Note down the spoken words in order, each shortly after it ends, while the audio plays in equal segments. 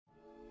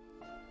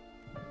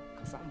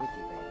'cause I'm with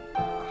you,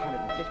 baby,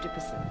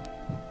 150%.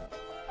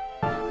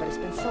 But it's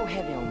been so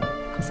heavy on me,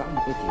 'cause I'm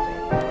with you,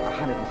 baby,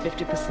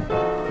 150%.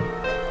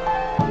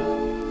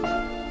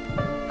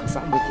 'Cause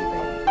I'm with you,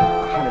 baby,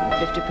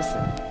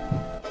 150%.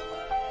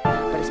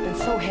 But it's been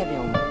so heavy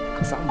on me,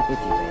 'cause I'm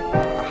with you, baby,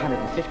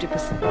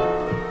 150%.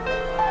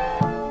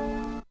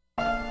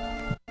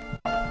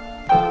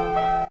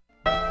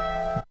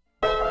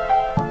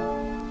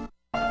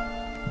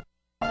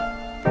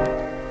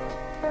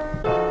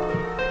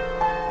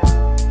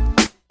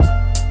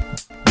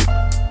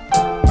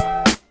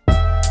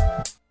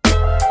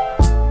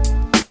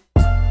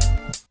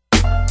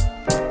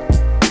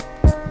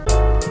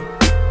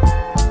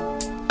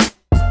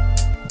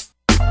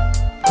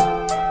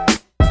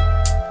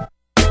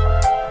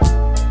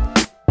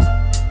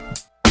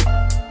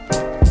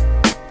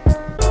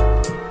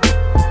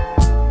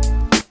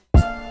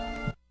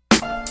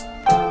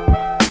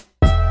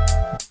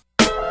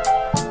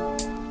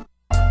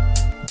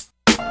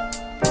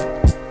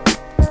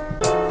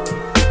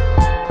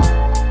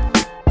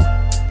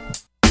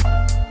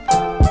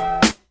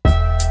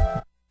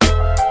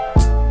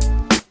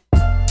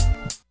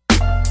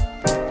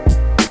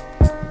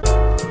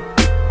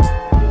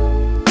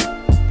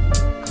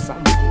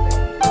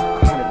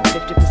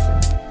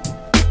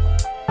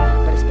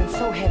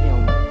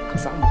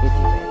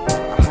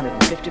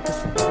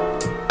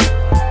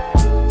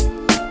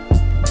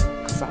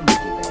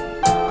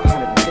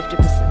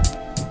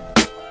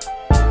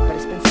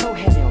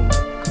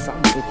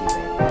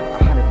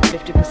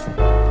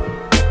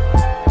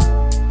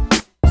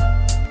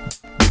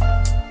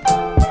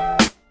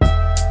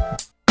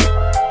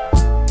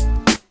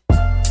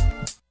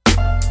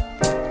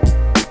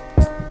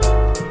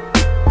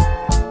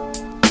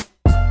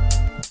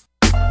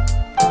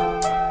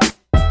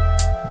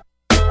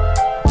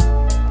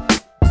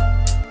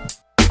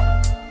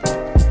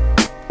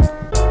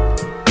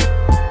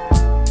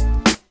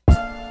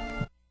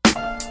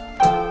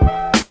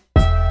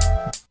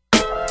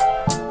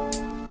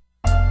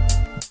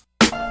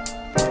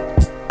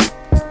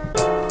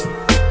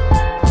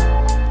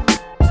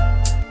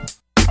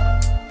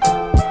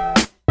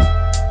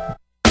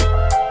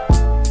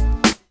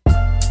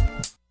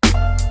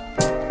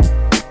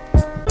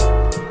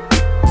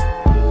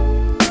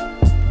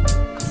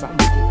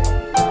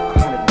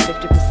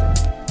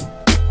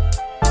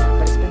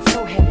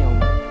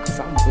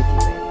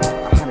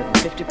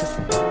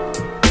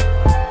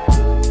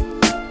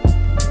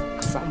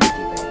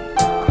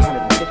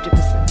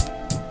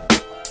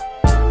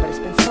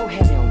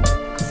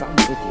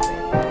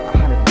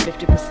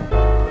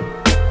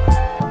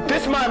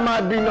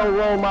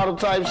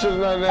 Type shit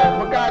like that,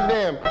 but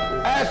goddamn,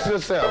 ask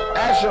yourself,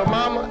 ask your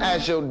mama,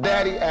 ask your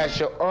daddy, ask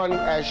your auntie,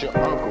 ask your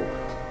uncle.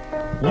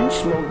 You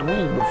smoked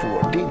weed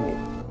before, didn't you?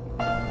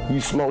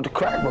 You smoked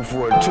crack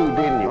before too,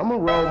 didn't you? I'm a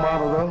role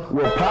model though.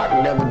 Well,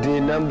 Pac never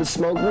did nothing but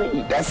smoke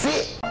weed. That's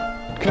it.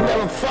 He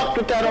never fucked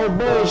with that old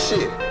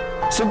bullshit.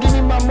 So give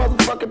me my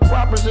motherfucking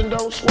propers and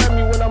don't swear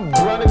me when I'm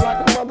running like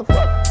a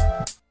motherfucker.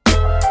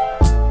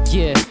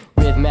 Yeah,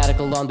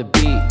 Rythmatical on the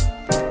beat,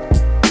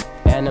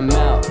 and I'm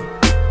out.